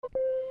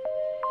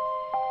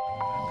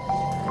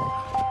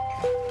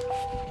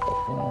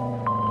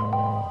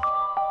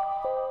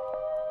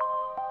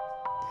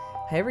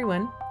Hey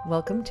everyone,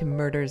 welcome to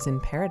Murders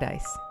in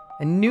Paradise,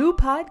 a new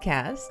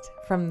podcast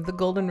from the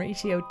Golden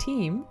Ratio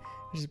team,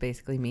 which is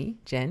basically me,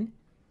 Jen.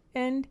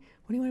 And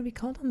what do you want to be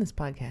called on this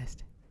podcast?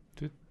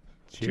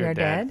 GR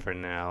Dad for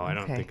now. I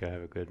don't think I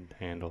have a good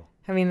handle.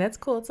 I mean, that's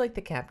cool. It's like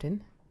the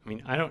captain. I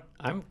mean,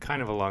 I'm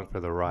kind of along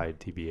for the ride,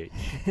 TBH.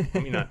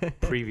 Let me not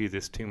preview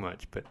this too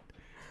much, but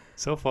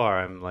so far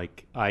I'm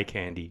like eye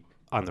candy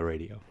on the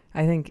radio.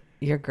 I think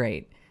you're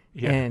great.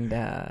 Yeah.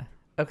 And,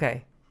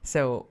 okay.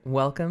 So,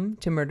 welcome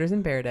to Murders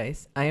in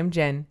Paradise. I am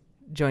Jen,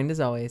 joined as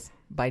always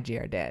by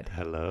GR Dad.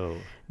 Hello.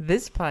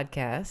 This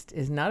podcast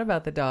is not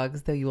about the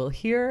dogs, though you will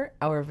hear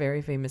our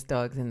very famous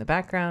dogs in the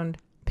background,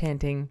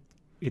 panting.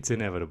 It's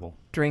inevitable.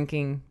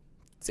 Drinking,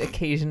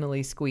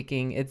 occasionally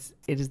squeaking. It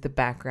is the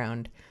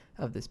background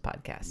of this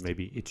podcast.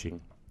 Maybe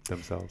itching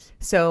themselves.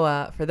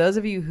 So for those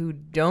of you who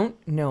don't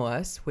know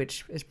us,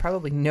 which is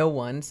probably no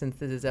one since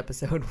this is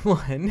episode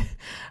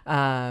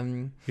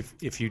 1.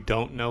 If you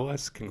don't know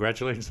us,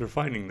 congratulations for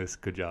finding this.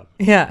 Good job.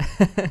 Yeah.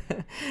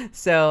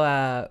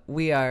 So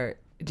we are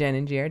Jen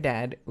and GR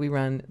Dad. We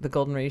run the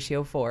Golden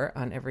Ratio 4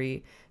 on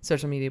every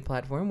social media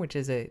platform, which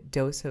is a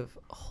dose of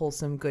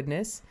wholesome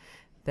goodness.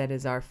 That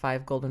is our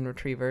 5 golden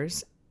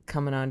retrievers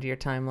coming onto your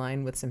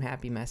timeline with some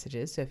happy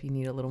messages. So if you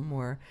need a little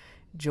more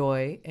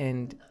joy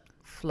and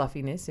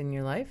fluffiness in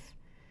your life,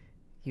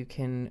 you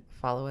can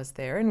follow us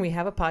there. And we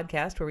have a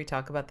podcast where we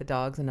talk about the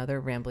dogs and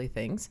other rambly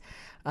things.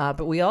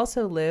 But we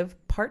also live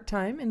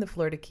part-time in the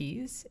Florida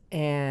Keys.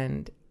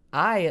 And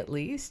I, at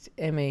least,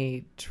 am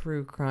a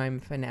true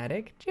crime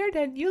fanatic.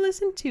 Jared, you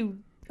listen to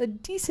a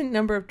decent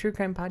number of true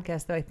crime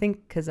podcasts, though, I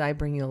think because I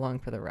bring you along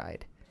for the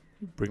ride.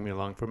 Bring me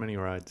along for many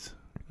rides.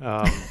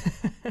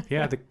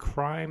 Yeah, the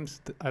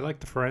crimes, I like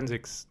the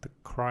forensics. The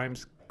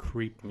crimes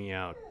creep me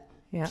out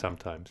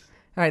sometimes.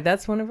 All right,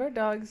 that's one of our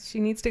dogs. She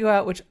needs to go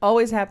out, which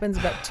always happens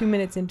about 2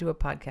 minutes into a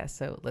podcast,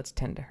 so let's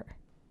tend to her.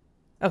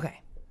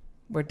 Okay,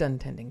 we're done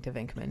tending to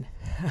Venkman.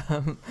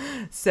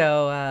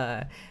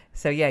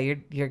 So yeah,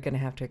 you're going to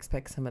have to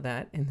expect some of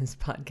that in this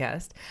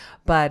podcast.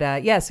 But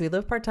so we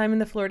live part-time in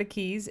the Florida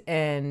Keys,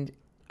 and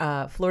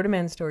Florida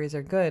man stories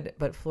are good,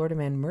 but Florida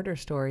man murder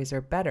stories are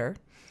better.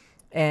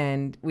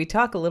 And we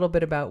talk a little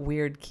bit about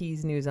weird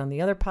Keys news on the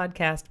other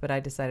podcast, but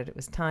I decided it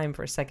was time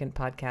for a second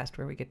podcast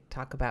where we could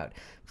talk about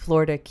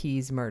Florida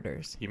Keys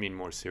murders. You mean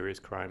more serious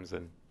crimes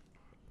than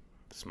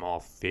small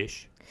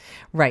fish?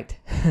 Right.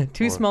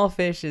 Two small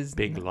fish is...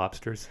 Big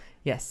lobsters?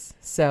 Yes.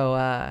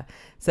 So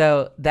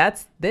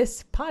that's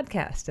this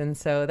podcast. And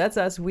so that's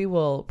us. We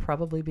will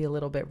probably be a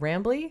little bit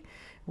rambly.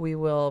 We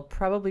will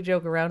probably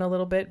joke around a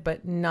little bit,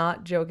 but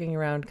not joking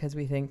around because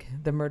we think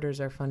the murders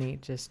are funny.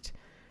 Just...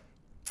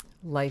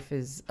 life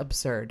is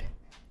absurd.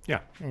 Yeah.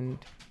 And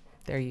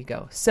there you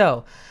go.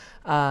 So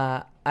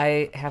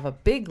I have a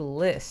big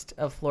list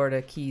of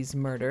Florida Keys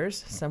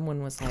murders.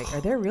 Someone was like,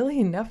 are there really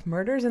enough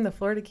murders in the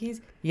Florida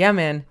Keys? Yeah,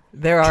 man,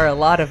 there are a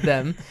lot of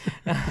them.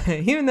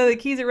 Even though the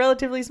Keys are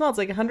relatively small, it's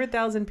like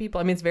 100,000 people.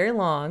 I mean, it's very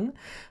long,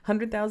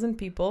 100,000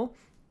 people.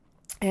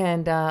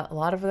 And a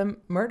lot of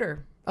them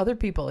murder other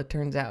people, it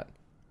turns out.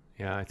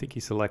 Yeah, I think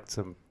you select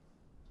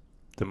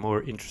the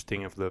more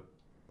interesting of the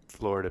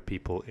Florida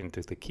people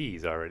into the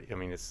Keys already. I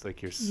mean, it's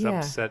like your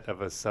subset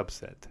of a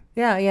subset.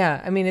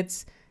 Yeah. I mean,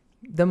 it's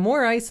the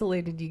more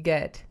isolated you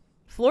get.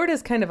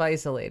 Florida's kind of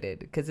isolated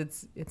because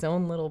it's its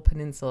own little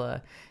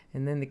peninsula,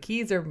 and then the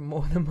Keys are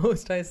the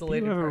most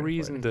isolated. You have a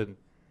reason to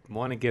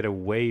want to get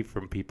away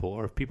from people,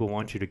 or if people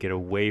want you to get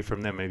away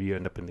from them, maybe you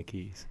end up in the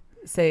Keys.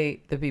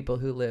 Say the people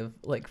who live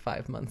like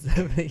 5 months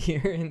of the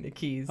year in the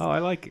Keys. Oh, I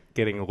like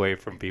getting away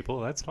from people.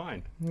 That's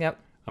fine. Yep.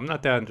 I'm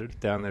not down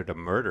there to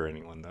murder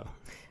anyone, though.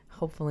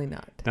 Hopefully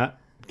not. Not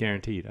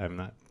guaranteed. I'm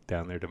not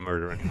down there to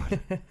murder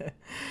anyone.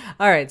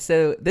 All right.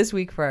 So this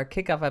week for our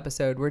kickoff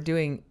episode, we're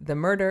doing the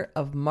murder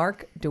of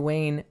Mark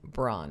Dwayne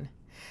Braun.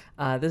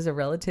 This is a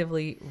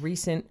relatively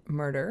recent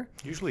murder.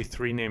 Usually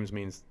 3 names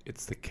means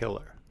it's the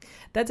killer.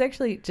 That's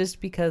actually just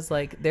because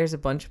like there's a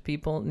bunch of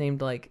people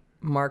named like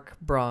Mark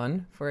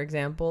Braun, for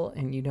example,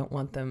 and you don't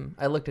want them.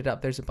 I looked it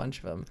up. There's a bunch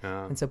of them.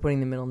 And so putting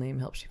the middle name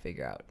helps you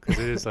figure out. Because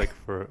it is like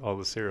for all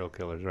the serial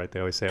killers, right?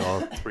 They always say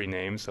all 3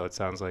 names. So it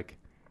sounds like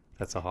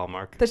that's a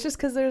hallmark. That's just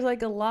because there's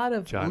like a lot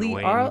of John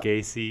Wayne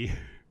Gacy.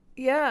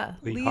 Yeah,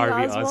 Lee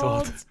Harvey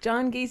Oswald.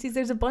 John Gacy's.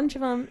 There's a bunch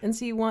of them, and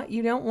so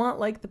you don't want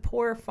like the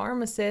poor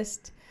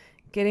pharmacist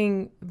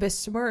getting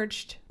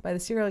besmirched by the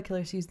serial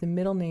killer. So use the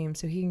middle name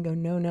so he can go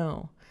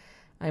no,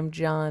 I'm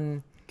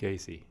John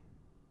Gacy.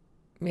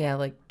 Yeah,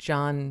 like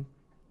John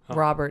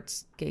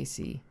Roberts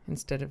Gacy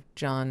instead of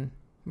John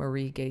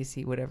Marie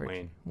Gacy, whatever.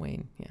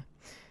 Wayne.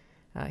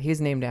 Yeah, he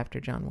was named after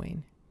John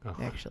Wayne. Oh,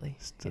 actually,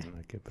 doesn't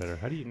that get better?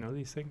 How do you know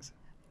these things?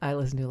 I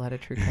listen to a lot of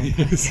true crime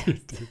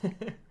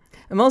podcasts.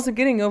 I'm also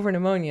getting over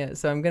pneumonia,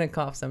 so I'm going to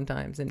cough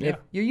sometimes. And if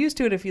you're used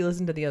to it if you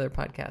listen to the other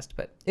podcast,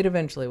 but it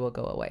eventually will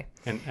go away.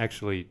 And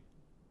actually,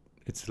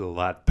 it's a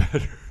lot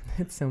better.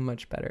 It's so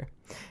much better.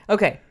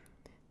 Okay.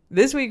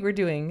 This week we're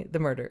doing the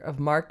murder of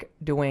Mark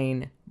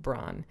Dwayne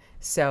Braun.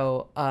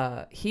 So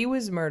he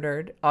was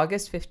murdered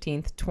August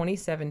 15th,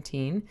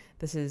 2017.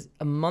 This is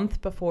a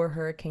month before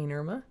Hurricane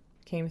Irma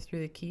came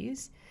through the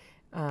Keys.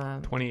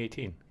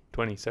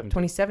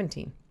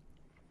 2017.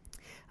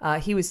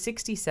 He was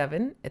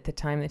 67 at the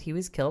time that he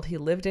was killed. He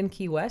lived in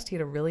Key West. He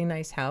had a really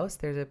nice house.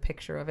 There's a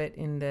picture of it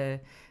in the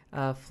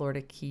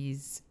Florida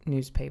Keys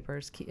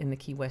newspapers, in the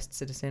Key West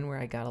Citizen, where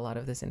I got a lot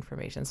of this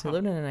information. So he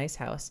lived in a nice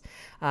house.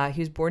 He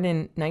was born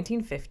in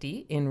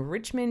 1950 in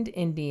Richmond,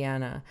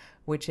 Indiana,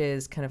 which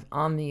is kind of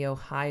on the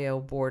Ohio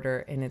border,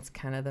 and it's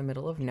kind of the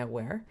middle of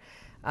nowhere.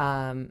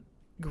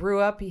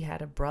 Grew up, he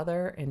had a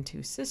brother and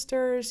 2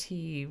 sisters.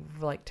 He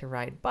liked to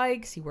ride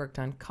bikes. He worked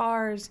on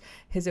cars.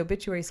 His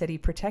obituary said he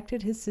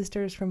protected his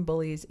sisters from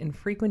bullies and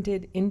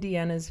frequented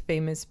Indiana's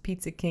famous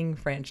Pizza King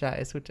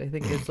franchise, which I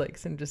think is like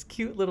some just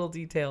cute little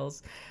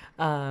details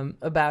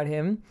about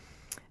him.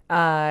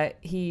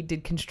 He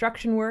did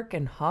construction work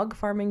and hog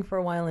farming for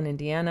a while in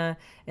Indiana.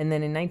 And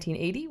then in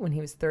 1980, when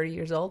he was 30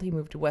 years old, he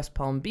moved to West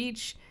Palm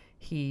Beach.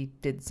 He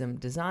did some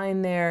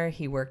design there.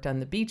 He worked on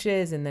the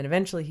beaches, and then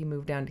eventually he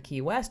moved down to Key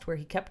West, where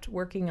he kept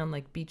working on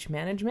like beach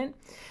management.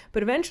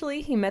 But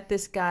eventually he met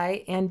this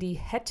guy, Andy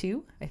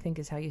Hetu, I think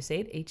is how you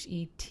say it,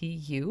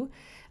 Hetu.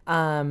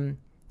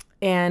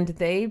 And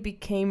they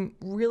became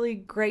really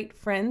great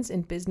friends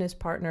and business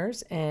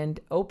partners and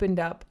opened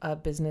up a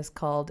business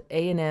called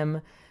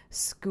A&M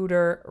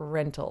Scooter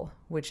Rental,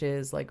 which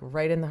is like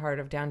right in the heart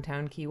of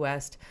downtown Key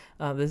West.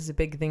 This is a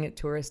big thing that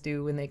tourists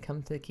do when they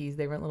come to the Keys.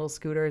 They rent little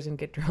scooters and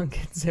get drunk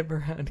and zip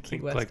around Key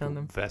West like on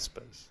them.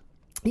 Vespas.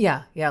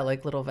 Yeah,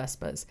 like little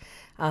Vespas.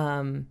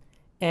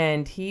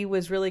 And he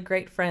was really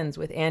great friends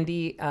with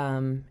Andy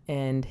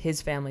and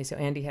his family. So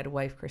Andy had a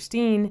wife,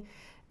 Christine,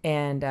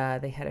 and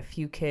they had a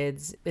few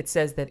kids. It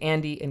says that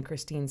Andy and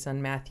Christine's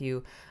son,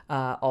 Matthew,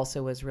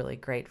 also was really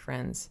great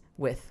friends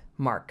with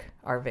Mark,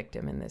 our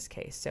victim in this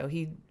case. So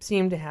he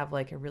seemed to have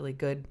like a really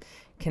good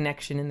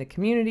connection in the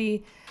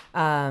community.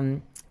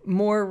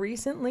 More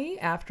recently,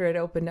 after it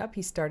opened up,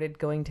 he started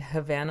going to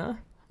Havana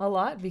a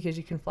lot because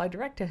you can fly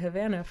direct to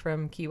Havana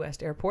from Key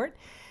West Airport.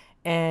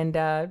 And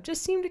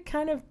just seemed to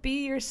kind of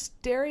be your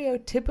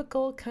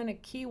stereotypical kind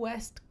of Key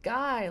West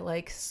guy,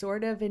 like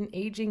sort of an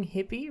aging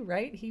hippie,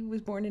 right? He was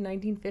born in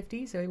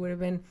 1950, so he would have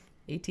been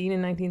 18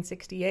 in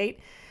 1968.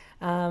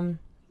 I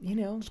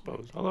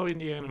suppose. Although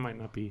Indiana might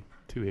not be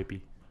too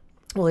hippie.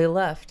 Well, he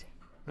left.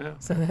 Yeah.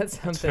 So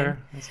that's something.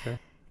 That's fair.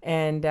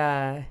 And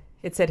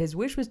it said his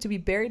wish was to be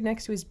buried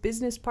next to his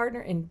business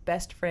partner and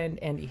best friend,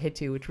 Andy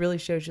Hetu, which really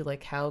shows you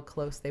like how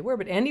close they were.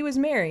 But Andy was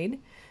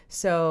married,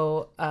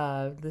 so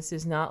this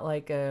is not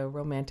like a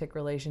romantic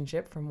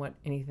relationship from what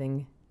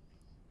anything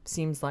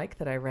seems like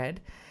that I read.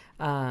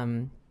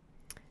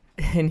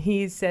 And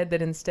he said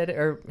that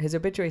his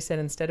obituary said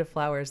instead of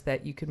flowers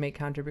that you could make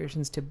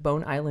contributions to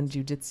Bone Island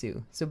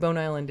Jiu-Jitsu. So Bone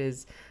Island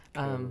is,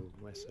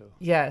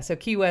 so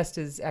Key West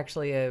is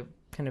actually a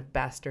kind of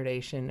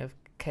bastardation of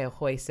Cayo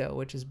Hueso,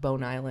 which is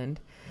Bone Island,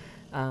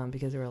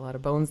 because there were a lot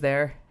of bones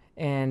there.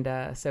 And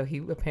so he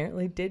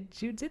apparently did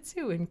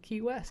jiu-jitsu in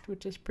Key West,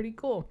 which is pretty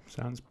cool.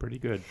 Sounds pretty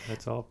good.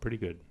 That's all pretty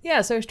good.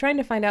 Yeah, so I was trying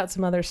to find out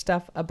some other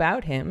stuff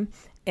about him.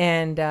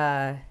 And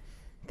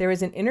there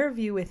was an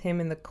interview with him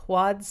in the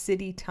Quad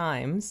City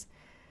Times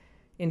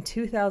in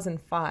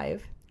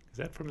 2005. Is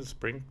that from The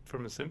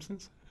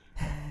Simpsons?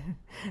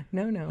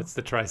 No. That's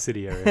the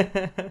Tri-City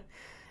area.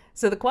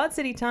 So the Quad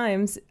City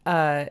Times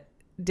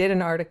did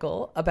an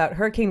article about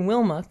Hurricane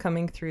Wilma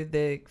coming through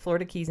the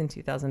Florida Keys in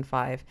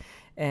 2005.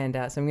 And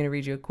so I'm going to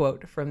read you a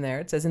quote from there.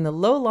 It says, "In the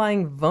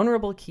low-lying,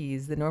 vulnerable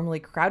Keys, the normally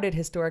crowded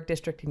historic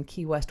district in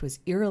Key West was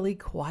eerily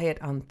quiet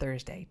on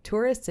Thursday.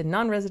 Tourists and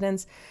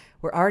non-residents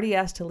were already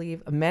asked to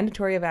leave. A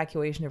mandatory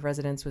evacuation of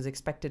residents was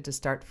expected to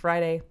start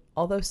Friday,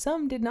 although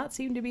some did not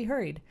seem to be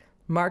hurried.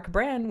 Mark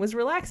Brand was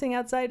relaxing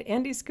outside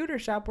Andy's scooter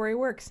shop where he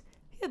works.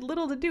 He had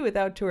little to do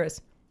without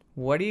tourists.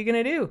 What are you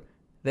going to do?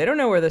 They don't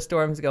know where the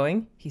storm's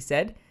going," he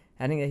said,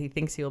 adding that he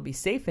thinks he will be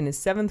safe in his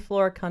 7th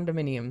floor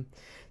condominium.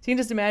 So you can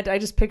just imagine, I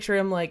just picture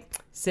him like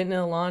sitting in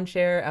a lawn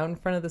chair out in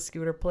front of the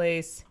scooter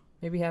place,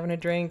 maybe having a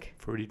drink.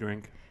 Fruity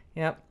drink.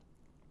 Yep.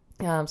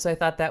 So I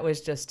thought that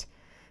was just,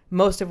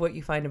 most of what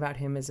you find about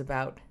him is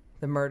about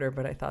the murder,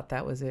 but I thought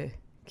that was a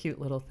cute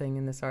little thing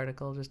in this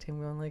article, just him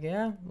going like,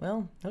 yeah,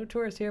 well, no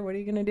tourists here, what are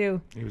you going to do?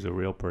 He was a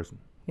real person.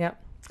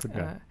 Yep. Good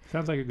guy.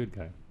 Sounds like a good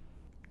guy.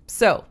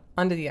 So,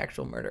 onto the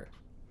actual murder.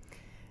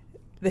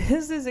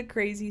 This is a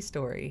crazy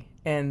story,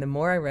 and the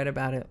more I read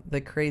about it, the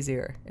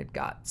crazier it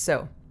got.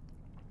 So,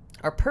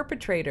 our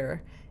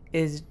perpetrator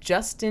is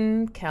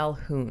Justin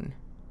Calhoun.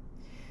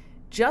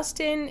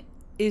 Justin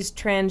is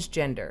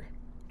transgender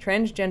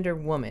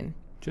woman.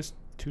 Just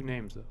 2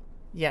 names, though.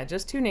 Yeah,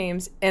 just 2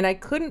 names, and I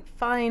couldn't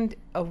find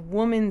a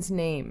woman's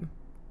name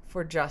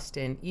for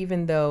Justin,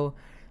 even though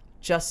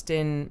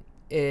Justin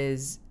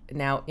is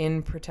now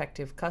in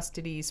protective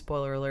custody.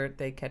 Spoiler alert,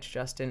 they catch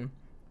Justin.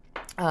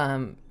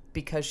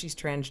 Because she's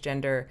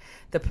transgender.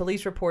 The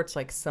police reports,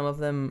 like some of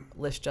them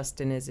list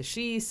Justin as a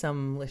she,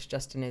 some list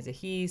Justin as a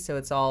he, so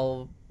it's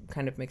all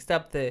kind of mixed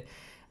up. The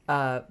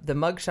The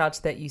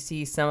mugshots that you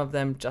see, some of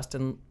them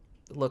Justin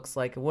looks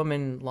like a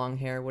woman, long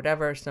hair,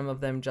 whatever. Some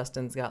of them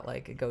Justin's got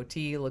like a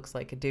goatee, looks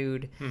like a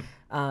dude.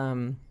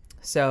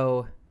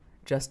 So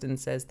Justin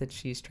says that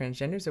she's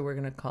transgender, so we're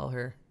going to call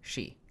her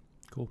she.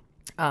 Cool.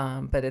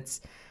 But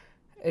it's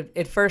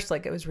at first,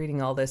 like, I was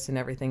reading all this and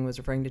everything was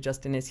referring to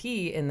Justin as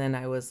he, and then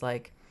I was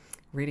like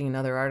reading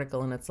another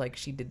article and it's like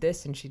she did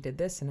this and she did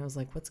this, and I was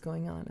like, what's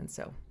going on? And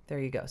so there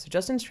you go. So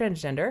Justin's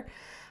transgender.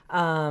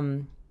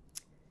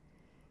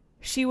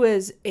 She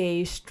was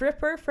a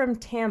stripper from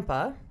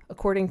Tampa,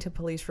 according to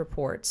police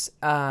reports,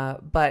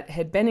 but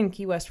had been in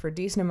Key West for a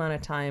decent amount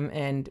of time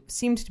and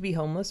seemed to be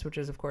homeless, which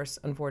is, of course,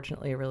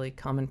 unfortunately, a really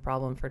common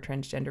problem for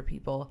transgender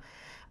people.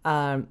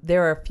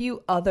 There are a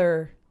few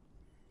other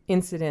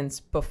incidents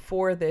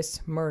before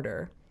this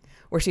murder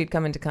where she had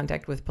come into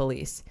contact with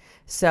police.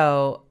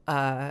 So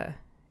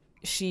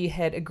she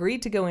had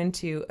agreed to go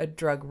into a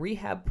drug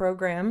rehab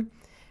program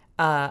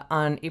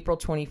on April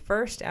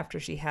 21st, after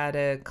she had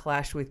a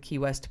clash with Key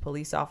West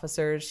police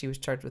officers. She was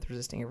charged with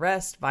resisting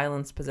arrest,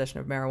 violence, possession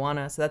of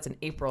marijuana. So that's in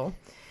April.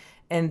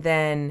 And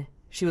then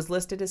she was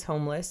listed as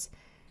homeless.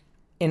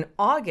 In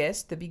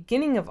August, the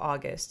beginning of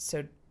August,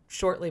 so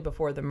shortly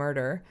before the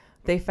murder,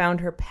 they found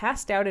her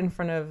passed out in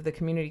front of the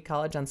community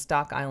college on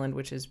Stock Island,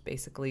 which is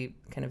basically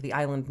kind of the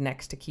island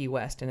next to Key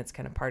West, and it's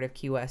kind of part of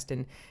Key West.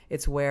 And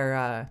it's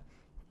where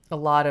a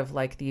lot of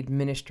like the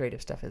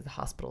administrative stuff is. The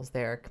hospital's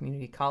there,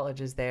 community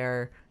college is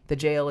there, the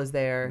jail is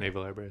there.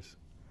 Naval Air Base.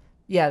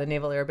 Yeah, the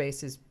Naval Air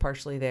Base is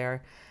partially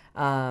there.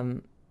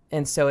 And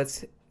so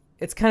it's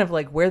kind of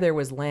like where there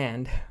was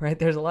land, right?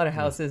 There's a lot of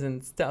houses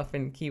and stuff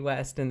in Key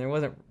West, and there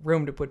wasn't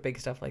room to put big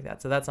stuff like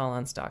that. So that's all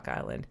on Stock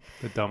Island.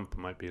 The dump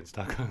might be in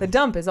Stock Island. The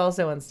dump is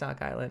also on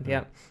Stock Island,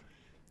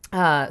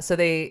 yeah. So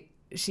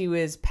she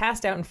was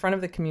passed out in front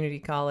of the community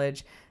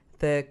college.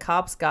 The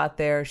cops got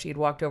there. She had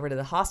walked over to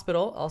the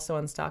hospital, also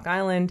on Stock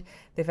Island.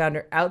 They found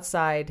her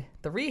outside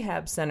the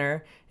rehab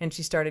center, and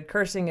she started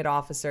cursing at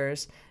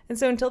officers. And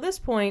so until this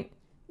point,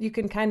 you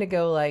can kind of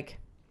go like,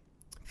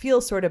 feel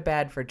sort of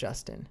bad for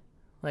Justin.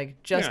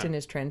 Like, Justin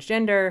is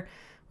transgender,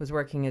 was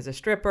working as a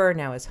stripper,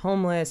 now is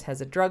homeless, has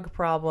a drug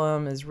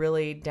problem, is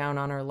really down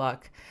on her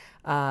luck.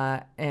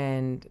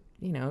 And,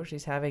 you know,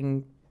 she's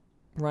having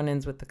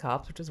run-ins with the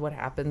cops, which is what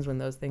happens when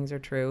those things are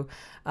true.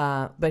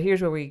 But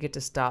here's where we get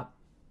to stop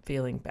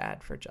feeling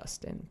bad for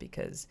Justin,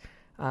 because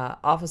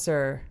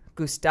Officer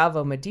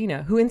Gustavo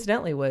Medina, who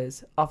incidentally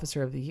was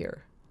Officer of the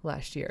Year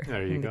last year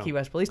in the Key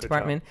West Police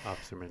Department,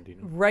 Officer Medina,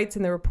 writes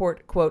in the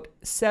report, quote,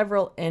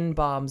 several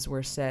N-bombs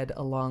were said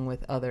along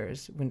with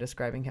others when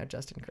describing how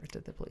Justin cursed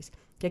at the police.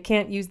 You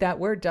can't use that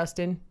word,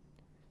 Justin.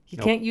 You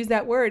can't use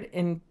that word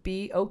and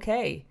be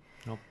okay.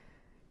 Nope.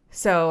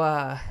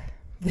 So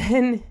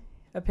then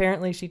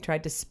apparently she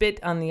tried to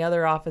spit on the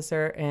other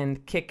officer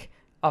and kick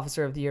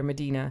Officer of the Year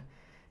Medina.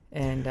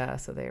 And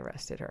so they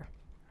arrested her.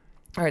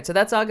 All right, so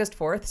that's August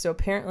 4th. So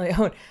apparently,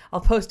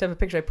 I'll post up a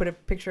picture. I put a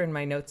picture in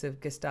my notes of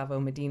Gustavo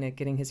Medina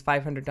getting his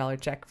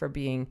 $500 check for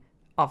being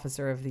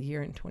Officer of the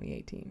Year in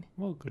 2018.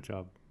 Well, good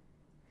job.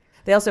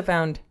 They also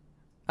found,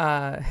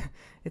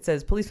 it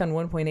says, police found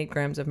 1.8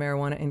 grams of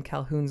marijuana in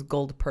Calhoun's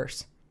gold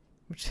purse,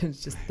 which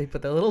is just, they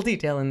put the little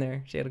detail in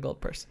there. She had a gold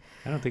purse.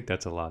 I don't think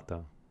that's a lot,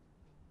 though.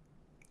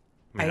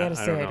 I gotta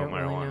say, I don't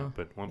marijuana, really know.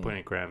 But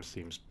 1.8 grams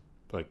seems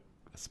like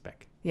a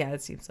speck. Yeah,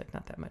 it seems like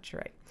not that much. You're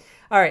right.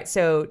 All right.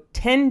 So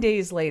 10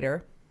 days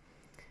later,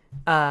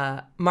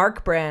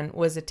 Mark Brann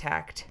was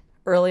attacked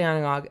early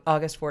on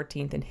August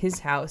 14th in his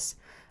house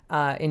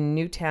in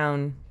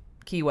Newtown,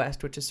 Key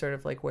West, which is sort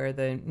of like where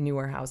the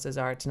newer houses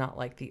are. It's not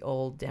like the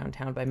old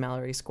downtown by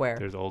Mallory Square.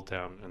 There's Old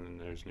Town, and then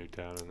there's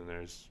Newtown, and then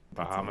there's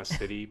Bahama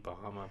City,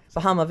 Bahama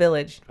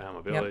Village.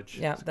 Bahama Village.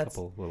 Yeah, that's a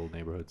couple little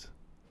neighborhoods.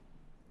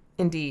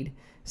 Indeed.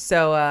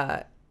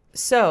 So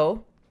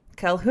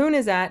Calhoun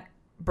is at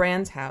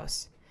Brann's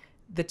house.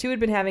 The two had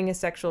been having a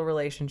sexual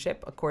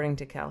relationship, according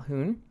to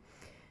Calhoun,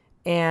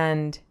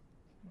 and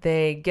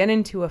they get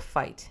into a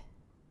fight.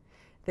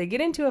 They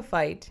get into a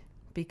fight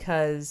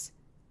because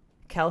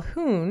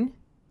Calhoun,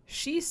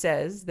 she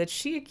says that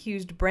she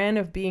accused Brann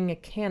of being a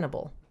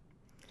cannibal.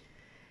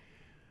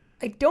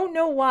 I don't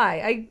know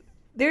why.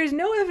 There's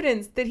no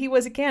evidence that he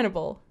was a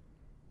cannibal.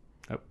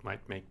 That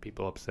might make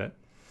people upset.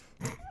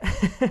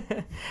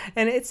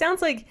 And it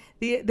sounds like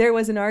there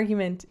was an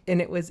argument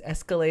and it was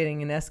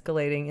escalating,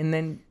 and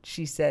then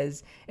she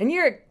says, and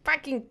you're a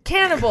fucking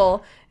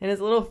cannibal, and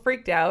is a little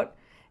freaked out.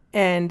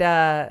 And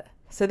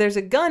so there's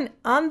a gun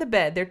on the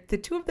bed. The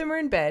two of them are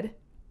in bed.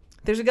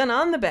 There's a gun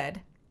on the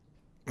bed.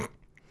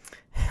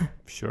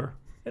 Sure.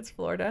 It's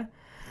Florida.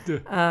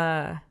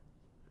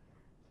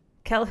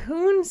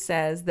 Calhoun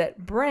says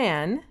that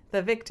Brann,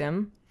 the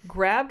victim,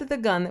 grabbed the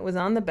gun that was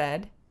on the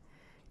bed.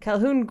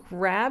 Calhoun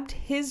grabbed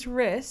his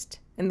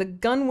wrist and the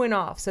gun went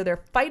off. So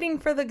they're fighting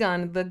for the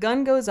gun. The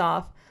gun goes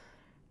off.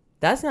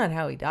 That's not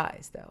how he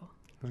dies, though.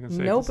 I was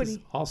going to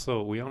say,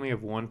 also, we only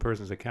have one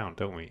person's account,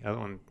 don't we? The other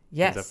one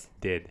ends up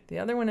dead. The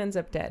other one ends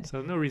up dead.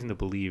 So no reason to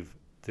believe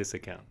this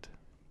account.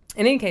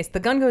 In any case, the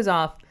gun goes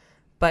off,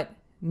 but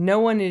no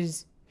one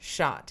is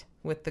shot.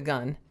 with the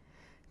gun.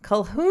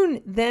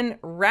 Calhoun then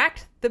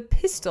racked the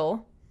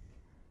pistol,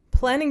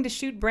 planning to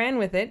shoot Bran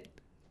with it,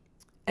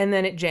 and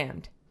then it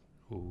jammed.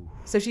 Ooh.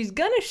 So she's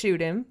gonna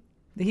shoot him.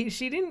 He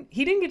didn't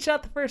get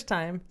shot the first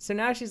time. So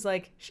now she's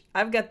like,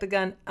 I've got the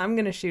gun. I'm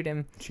gonna shoot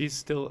him.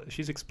 She's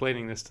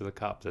explaining this to the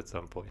cops at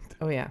some point.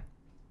 Oh yeah.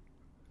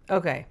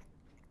 Okay.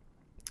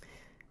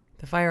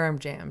 The firearm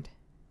jammed.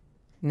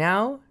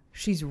 Now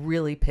she's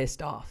really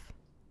pissed off.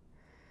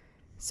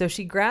 So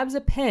she grabs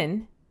a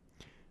pen.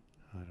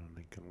 I don't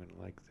think I'm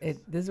gonna like this.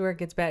 This is where it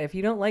gets bad. If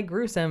you don't like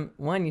gruesome,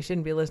 one, you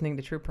shouldn't be listening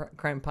to true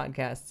crime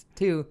podcasts.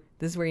 Two,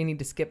 this is where you need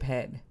to skip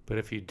ahead. But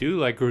if you do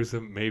like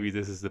gruesome, maybe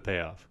this is the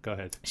payoff. Go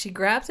ahead. She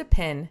grabs a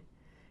pen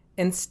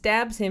and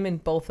stabs him in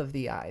both of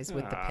the eyes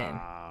with the pen.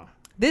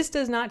 This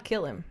does not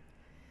kill him.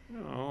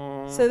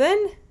 No. So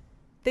then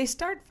they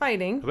start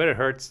fighting. I bet it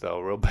hurts though,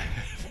 real bad.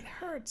 It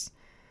hurts.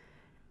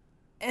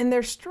 And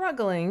they're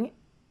struggling,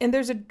 and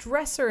there's a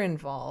dresser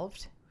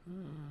involved.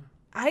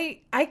 I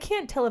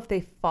can't tell if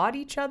they fought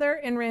each other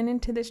and ran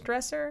into this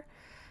dresser,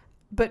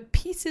 but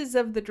pieces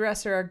of the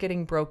dresser are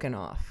getting broken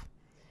off.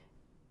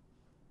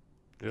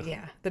 Ugh.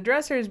 Yeah, the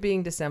dresser is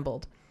being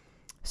disassembled.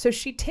 So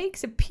she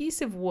takes a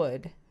piece of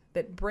wood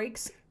that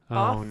breaks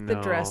off the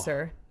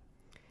dresser.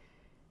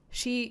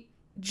 She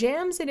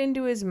jams it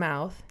into his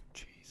mouth,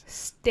 Jesus.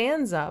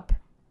 stands up,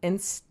 and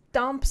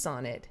stomps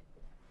on it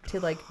to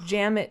like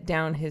jam it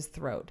down his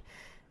throat.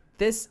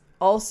 This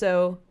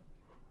also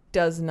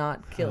does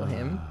not kill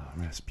him.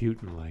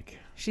 Rasputin-like.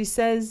 She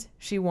says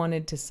she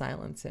wanted to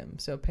silence him.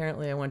 So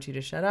apparently I want you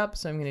to shut up,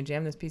 so I'm going to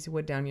jam this piece of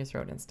wood down your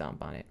throat and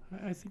stomp on it.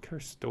 I think her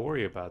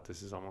story about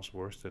this is almost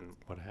worse than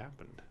what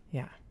happened.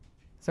 Yeah.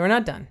 So we're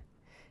not done.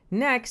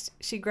 Next,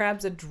 she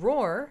grabs a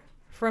drawer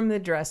from the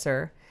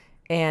dresser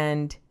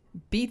and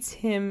beats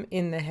him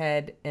in the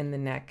head and the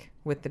neck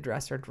with the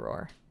dresser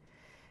drawer.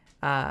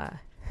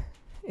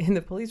 In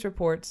the police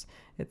reports,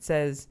 it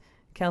says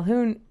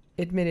Calhoun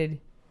admitted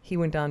he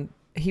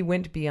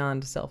went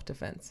beyond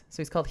self-defense.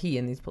 So he's called he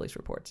in these police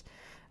reports.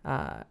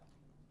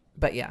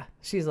 But yeah,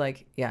 she's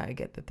like, yeah, I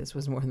get that this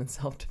was more than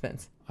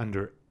self-defense.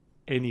 Under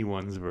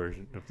anyone's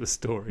version of the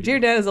story. Dear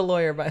Dad is a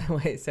lawyer, by the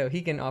way, so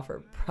he can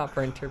offer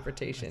proper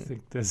interpretation. I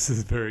think this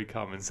is very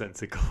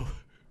commonsensical.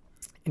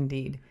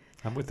 Indeed.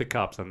 I'm with the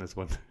cops on this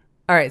one.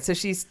 All right, so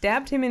she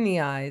stabbed him in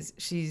the eyes.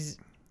 She's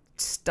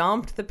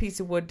stomped the piece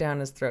of wood down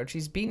his throat.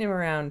 She's beaten him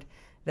around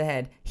the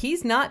head.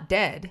 He's not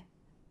dead,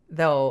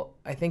 though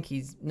I think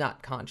he's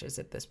not conscious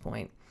at this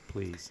point.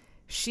 Please.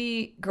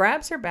 She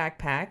grabs her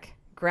backpack,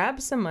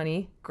 grabs some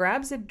money,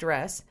 grabs a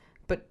dress,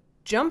 but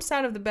jumps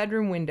out of the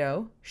bedroom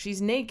window.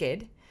 She's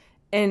naked,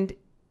 and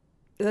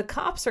the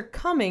cops are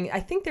coming. I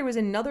think there was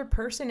another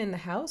person in the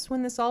house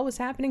when this all was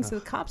happening, so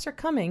the cops are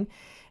coming.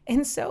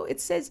 And so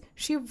it says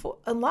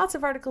lots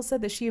of articles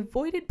said that she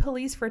avoided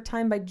police for a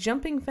time by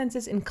jumping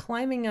fences and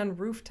climbing on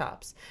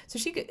rooftops. So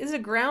she is a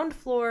ground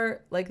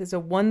floor, like there's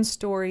a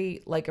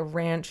 1-story, like a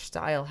ranch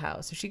style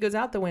house. So she goes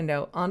out the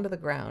window onto the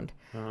ground,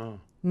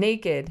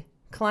 naked,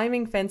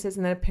 climbing fences,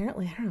 and then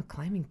apparently, I don't know,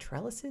 climbing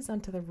trellises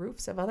onto the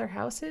roofs of other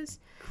houses.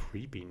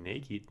 Creepy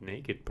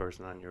naked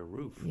person on your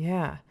roof.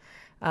 Yeah.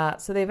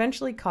 So they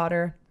eventually caught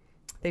her.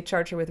 They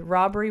charge her with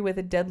robbery with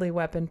a deadly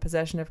weapon,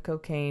 possession of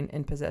cocaine,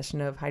 and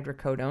possession of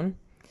hydrocodone.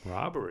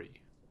 Robbery?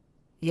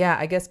 Yeah,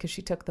 I guess because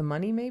she took the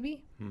money,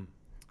 maybe.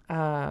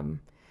 And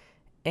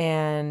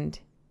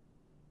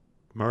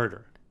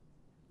murder.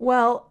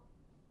 Well,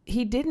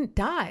 he didn't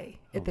die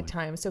at the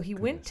time, so he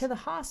went to the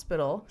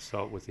hospital.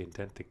 Assault with the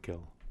intent to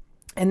kill.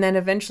 And then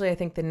eventually, I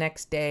think the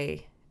next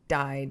day,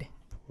 died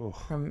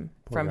from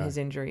his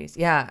injuries.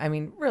 Yeah, I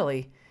mean,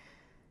 really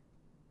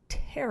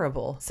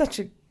terrible. Such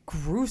a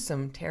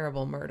gruesome,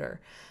 terrible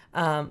murder.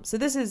 So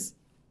this is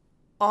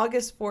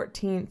August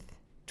 14th,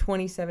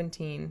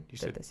 2017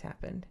 that this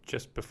happened.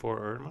 Just before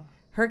Irma?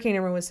 Hurricane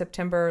Irma was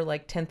September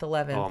 10th,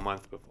 11th. Oh, a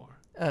month before.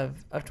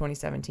 Of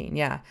 2017,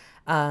 yeah.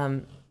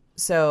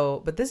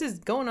 But this is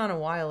going on a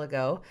while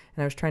ago,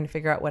 and I was trying to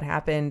figure out what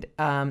happened.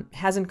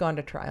 Hasn't gone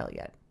to trial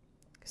yet.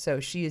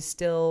 So she is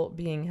still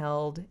being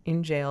held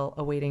in jail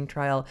awaiting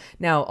trial,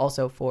 now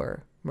also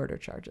for murder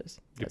charges.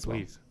 Yeah,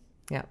 please.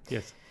 Well. Yeah.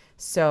 Yes.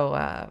 So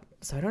I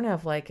don't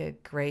have a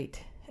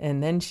great.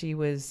 And then she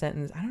was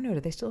sentenced. I don't know. Do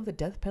they still have the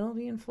death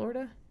penalty in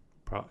Florida?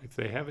 If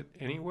they have it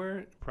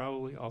anywhere,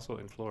 probably also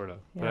in Florida.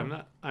 Yeah.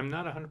 But I'm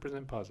not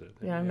 100% positive.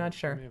 Yeah, I'm not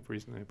sure. They have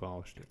recently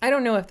abolished it. I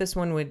don't know if this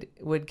one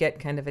would get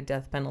kind of a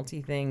death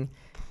penalty thing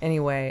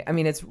anyway. I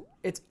mean, it's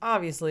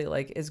obviously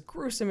as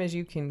gruesome as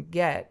you can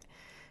get,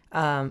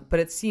 but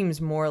it seems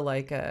more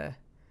like a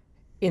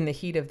in the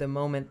heat of the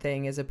moment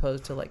thing as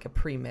opposed to a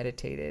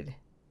premeditated.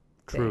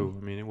 True. Thing.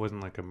 I mean, it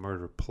wasn't like a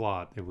murder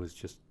plot. It was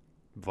just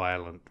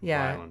violent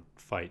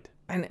fight.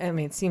 And I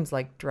mean, it seems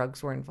like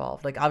drugs were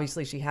involved.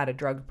 Obviously she had a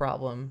drug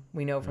problem.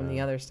 We know from the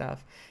other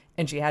stuff,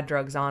 and she had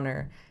drugs on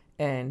her.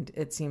 And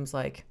it seems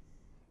like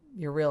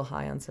you're real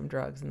high on some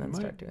drugs and then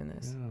start doing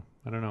this. Yeah,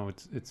 I don't know.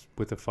 It's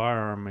with a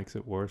firearm makes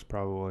it worse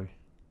probably,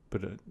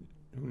 but who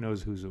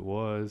knows whose it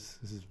was?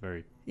 This is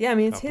very I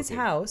mean, it's his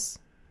house,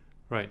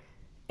 right?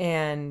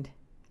 And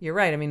you're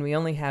right. I mean, we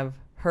only have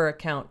her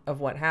account of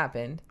what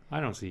happened.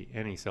 I don't see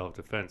any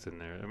self-defense in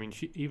there. I mean,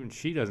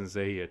 she doesn't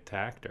say he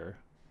attacked her.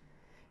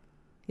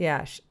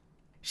 Yeah.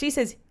 She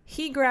says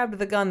he grabbed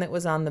the gun that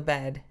was on the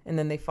bed, and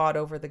then they fought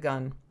over the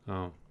gun.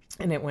 Oh.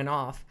 And it went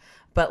off.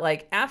 But,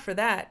 like, after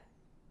that,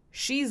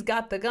 she's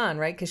got the gun,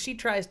 right? Because she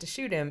tries to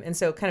shoot him. And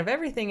so kind of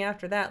everything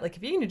after that, like,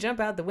 if you're going to jump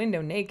out the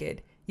window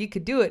naked, you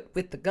could do it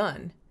with the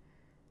gun.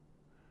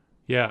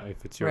 Yeah,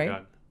 if it's your right?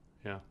 gun.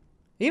 Yeah.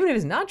 Even if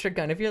it's not your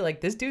gun, if you're like,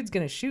 this dude's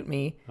going to shoot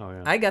me,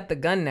 I got the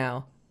gun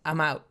now,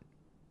 I'm out.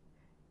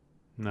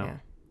 No. Yeah.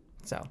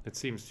 So. It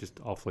seems just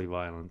awfully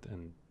violent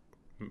and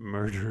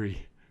murdery.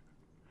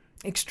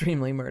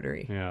 Extremely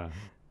murdery. Yeah.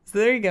 So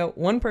there you go.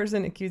 One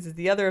person accuses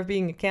the other of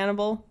being a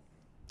cannibal.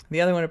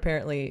 The other one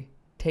apparently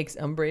takes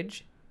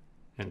umbrage.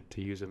 And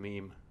to use a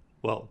meme,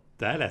 well,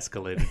 that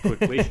escalated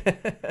quickly.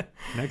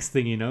 Next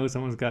thing you know,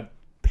 someone's got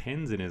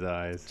pins in his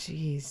eyes.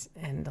 Jeez.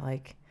 And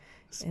like...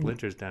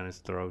 Splinters down his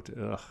throat.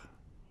 Ugh.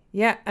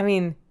 Yeah, I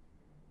mean,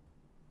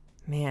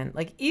 man,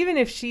 like even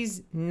if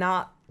she's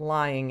not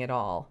lying at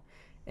all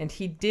and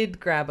he did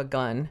grab a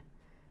gun,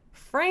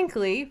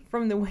 frankly,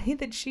 from the way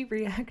that she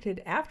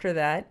reacted after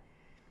that,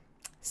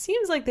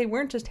 seems like they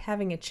weren't just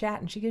having a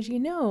chat. And she goes, you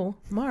know,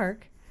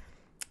 Mark,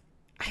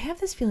 I have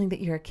this feeling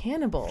that you're a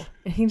cannibal.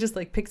 And he just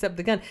like picks up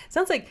the gun.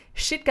 Sounds like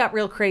shit got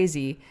real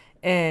crazy.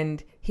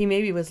 And he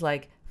maybe was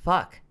like,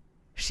 fuck,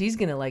 she's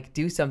going to like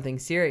do something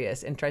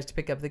serious, and tries to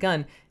pick up the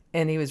gun.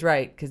 And he was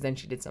right, because then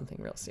she did something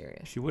real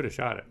serious. She would have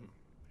shot him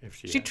if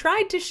she had.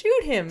 Tried to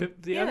shoot him.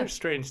 The other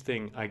strange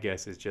thing, I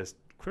guess, is just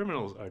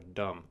criminals are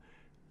dumb.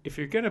 If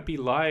you're going to be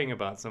lying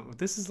about something,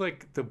 this is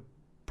like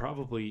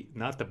probably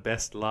not the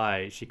best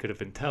lie she could have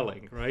been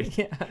telling, right?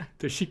 Yeah.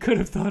 She could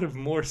have thought of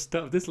more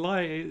stuff. This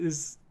lie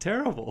is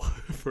terrible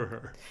for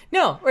her.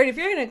 No, right. If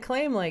you're going to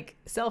claim like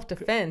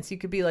self-defense, you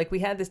could be like, we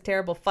had this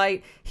terrible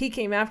fight. He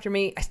came after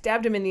me. I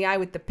stabbed him in the eye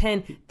with the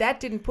pen. That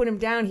didn't put him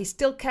down. He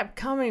still kept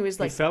coming. He was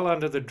like... He fell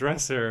onto the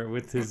dresser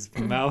with his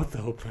mouth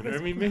open. I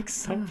mean, make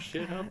some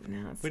shit up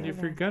when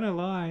you're going to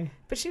lie.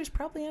 But she was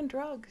probably on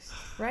drugs,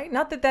 right?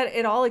 Not that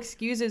it all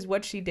excuses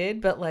what she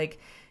did, but like...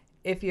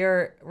 If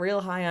you're real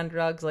high on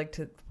drugs, like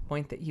to the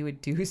point that you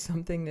would do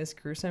something this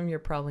gruesome, you're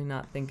probably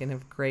not thinking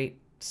of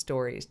great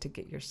stories to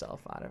get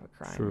yourself out of a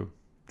crime.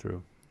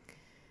 True.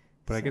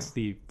 But I guess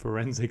the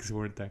forensics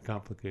weren't that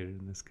complicated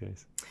in this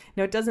case.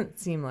 No, it doesn't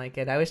seem like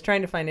it. I was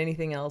trying to find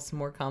anything else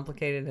more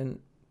complicated, and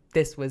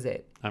this was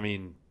it. I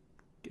mean,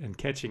 and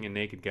catching a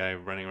naked guy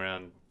running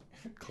around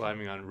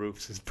climbing on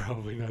roofs is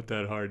probably not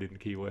that hard in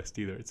Key West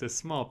either. It's a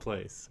small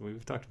place.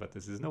 We've talked about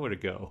this. There's nowhere to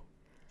go.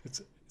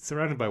 It's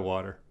surrounded by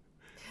water.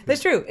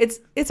 That's true.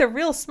 It's a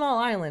real small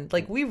island.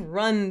 Like, we've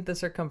run the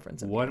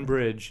circumference of one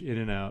bridge in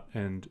and out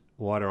and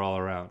water all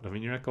around. I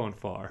mean, you're not going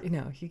far.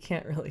 No, you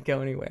can't really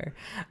go anywhere.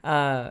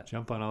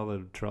 Jump on all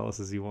the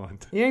trellises you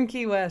want. You're in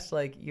Key West,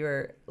 like,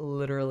 you're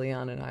literally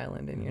on an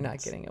island and you're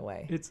not getting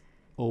away. It's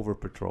over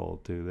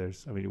patrolled too.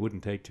 It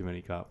wouldn't take too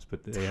many cops, but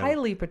it's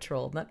highly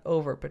patrolled, not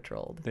over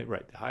patrolled.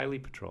 Right, highly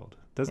patrolled.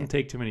 Doesn't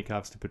take too many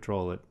cops to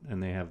patrol it,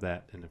 and they have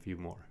that and a few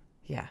more.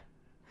 Yeah.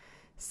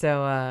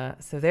 So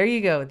there you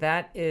go.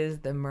 That is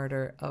the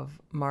murder of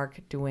Mark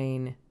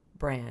Dwayne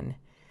Brann.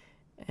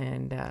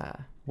 And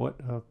what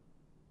a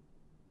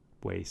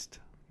waste.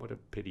 What a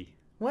pity.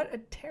 What a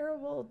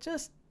terrible,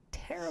 just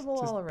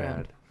all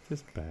around.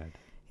 Just bad.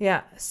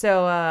 Yeah.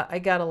 So I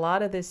got a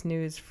lot of this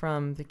news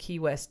from the Key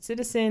West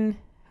Citizen,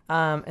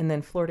 and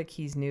then Florida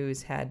Keys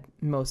News had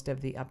most of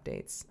the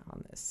updates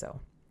on this. So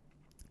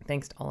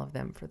thanks to all of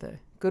them for the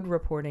good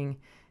reporting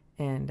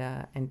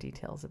and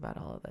details about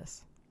all of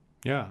this.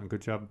 Yeah, good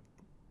job,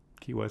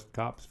 Key West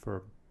cops,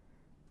 for...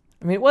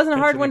 I mean, it wasn't a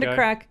hard one to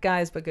crack,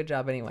 guys, but good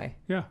job anyway.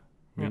 Yeah.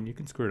 I mean, you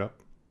can screw it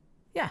up.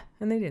 Yeah,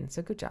 and they didn't,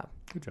 so good job.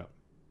 Good job.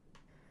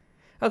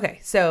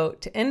 Okay, so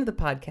to end the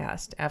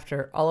podcast,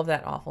 after all of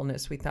that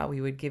awfulness, we thought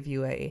we would give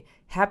you a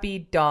happy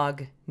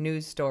dog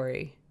news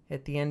story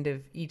at the end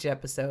of each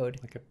episode.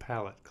 Like a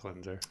palate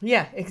cleanser.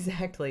 Yeah,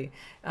 exactly.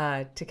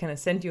 To kind of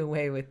send you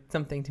away with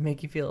something to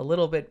make you feel a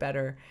little bit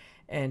better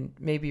and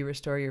maybe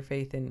restore your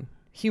faith in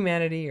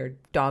humanity or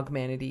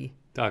dogmanity.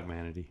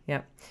 Dogmanity.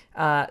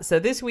 Yeah. So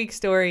this week's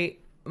story,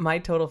 my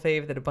total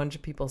fave that a bunch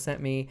of people sent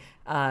me,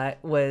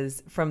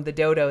 was from the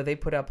Dodo. They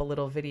put up a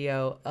little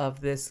video of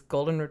this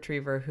golden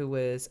retriever who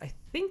was, I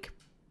think,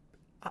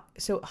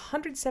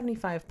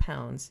 175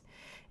 pounds.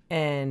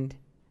 And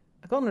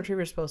a golden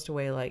retriever is supposed to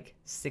weigh like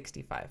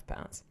 65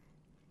 pounds.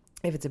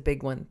 If it's a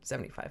big one,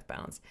 75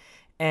 pounds.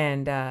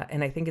 And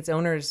I think its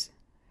owners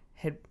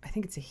I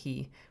think it's a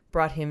he,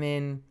 brought him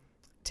in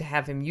to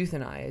have him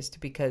euthanized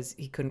because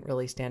he couldn't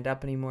really stand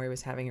up anymore. He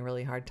was having a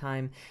really hard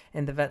time.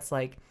 And the vet's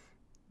like,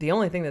 the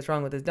only thing that's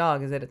wrong with this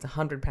dog is that it's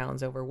 100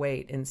 pounds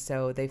overweight. And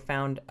so they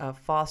found a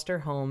foster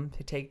home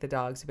to take the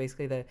dog. So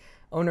basically the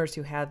owners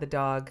who had the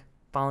dog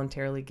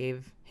voluntarily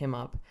gave him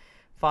up.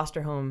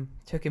 Foster home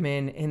took him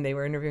in, and they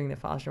were interviewing the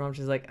foster mom.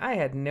 She's like, I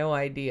had no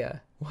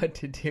idea what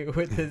to do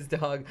with this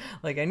dog.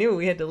 Like, I knew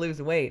we had to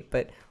lose weight,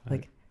 but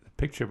like... The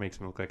picture makes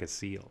him look like a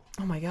seal.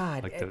 Oh my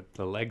God. Like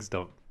the legs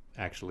don't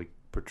actually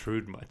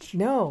protrude much.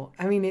 No,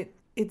 I mean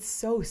it's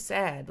so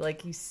sad.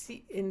 Like you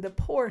see, in the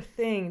poor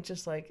thing,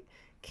 just like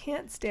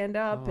can't stand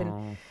up,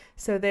 and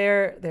so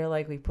they're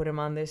like, we put him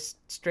on this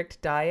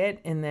strict diet,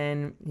 and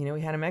then we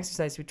had him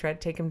exercise. We tried to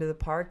take him to the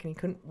park, and he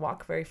couldn't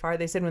walk very far.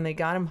 They said when they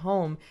got him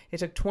home, it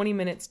took 20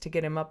 minutes to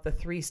get him up the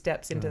 3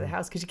 steps into the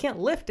house, because you can't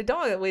lift a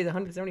dog that weighs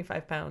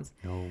 175 pounds.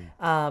 No.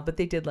 But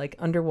they did like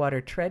underwater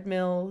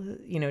treadmill,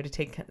 to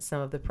take some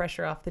of the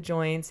pressure off the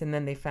joints, and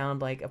then they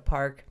found like a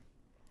park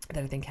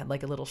that I think had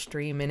like a little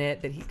stream in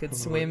it that he could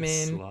swim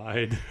in.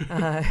 Slide.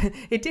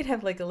 It did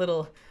have like a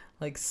little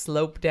like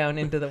slope down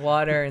into the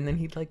water, and then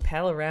he'd like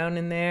paddle around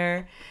in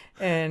there,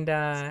 and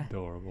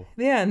Adorable.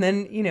 yeah, and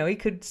then he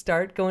could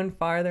start going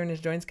farther, and his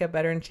joints got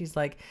better. And she's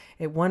like,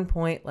 at one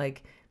point,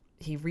 like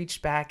he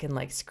reached back and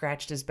like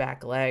scratched his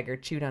back leg or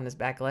chewed on his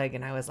back leg,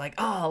 and I was like,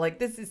 oh, like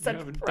this is such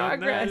progress. Done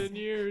that in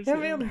years. I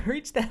haven't been able to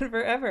reach that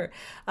forever.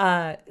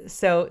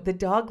 So the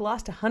dog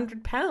lost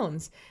 100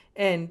 pounds.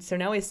 And so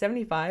now he's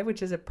 75,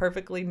 which is a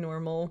perfectly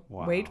normal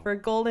weight for a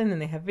golden.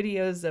 And they have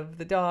videos of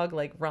the dog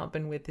like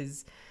romping with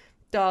his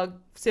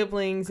dog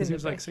siblings in the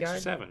backyard. He was like 6 or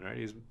 7, right?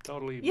 He's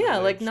totally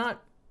like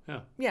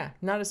middle-aged.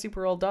 not a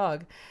super old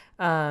dog.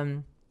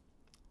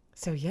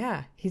 So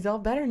yeah, he's all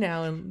better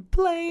now and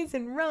plays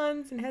and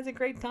runs and has a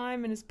great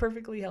time and is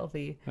perfectly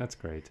healthy. That's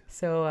great.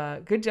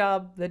 So good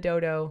job, the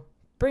dodo,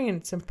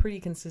 bringing some pretty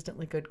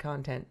consistently good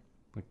content.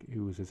 Like he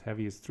was as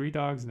heavy as 3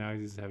 dogs, now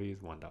he's as heavy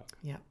as 1 dog.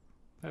 Yeah.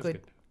 That's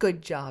good.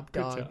 Good job,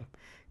 dog. Good job.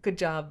 Good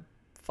job,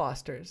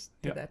 fosters,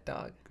 to that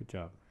dog. Good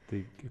job.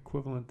 The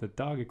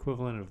dog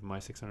equivalent of my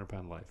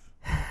 600-pound life.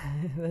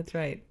 That's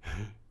right.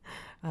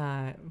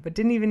 But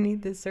didn't even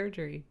need this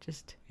surgery.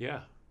 Just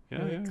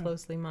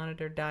closely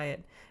monitored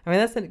diet. I mean,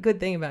 that's a good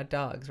thing about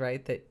dogs,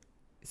 right? That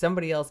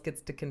somebody else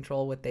gets to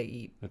control what they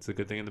eat. That's the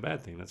good thing and the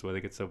bad thing. That's why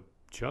they get so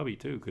chubby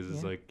too, because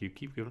it's like you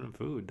keep giving them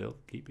food, they'll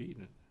keep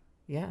eating it.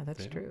 Yeah,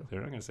 that's true. They're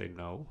not going to say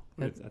no.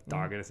 Is a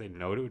dog going to say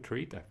no to a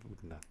treat? That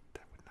would not happen.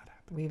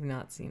 We've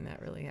not seen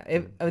that really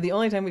happen. The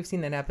only time we've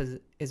seen that happen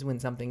is when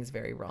something's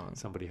very wrong.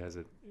 Somebody has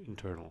an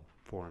internal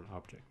foreign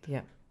object.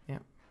 Yeah.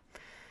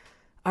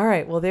 All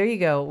right. Well, there you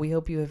go. We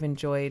hope you have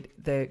enjoyed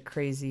the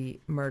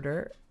crazy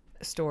murder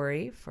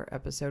story for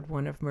episode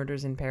 1 of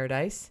Murders in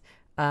Paradise.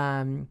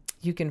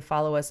 You can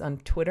follow us on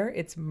Twitter.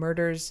 It's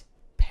Murders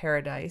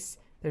Paradise.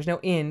 There's no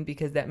in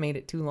because that made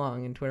it too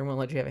long, and Twitter won't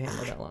let you have a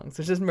handle that long.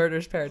 So it's just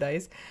Murders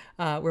Paradise.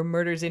 We're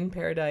Murders in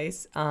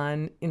Paradise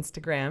on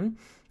Instagram.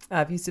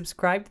 If you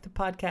subscribe to the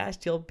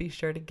podcast, you'll be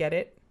sure to get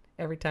it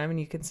every time, and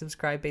you can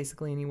subscribe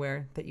basically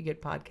anywhere that you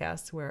get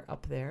podcasts. We're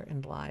up there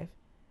and live.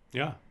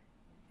 Yeah.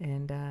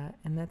 And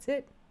that's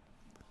it.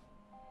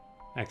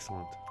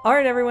 Excellent. All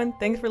right, everyone.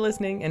 Thanks for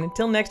listening, and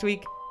until next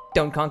week,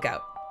 don't conk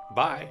out.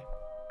 Bye.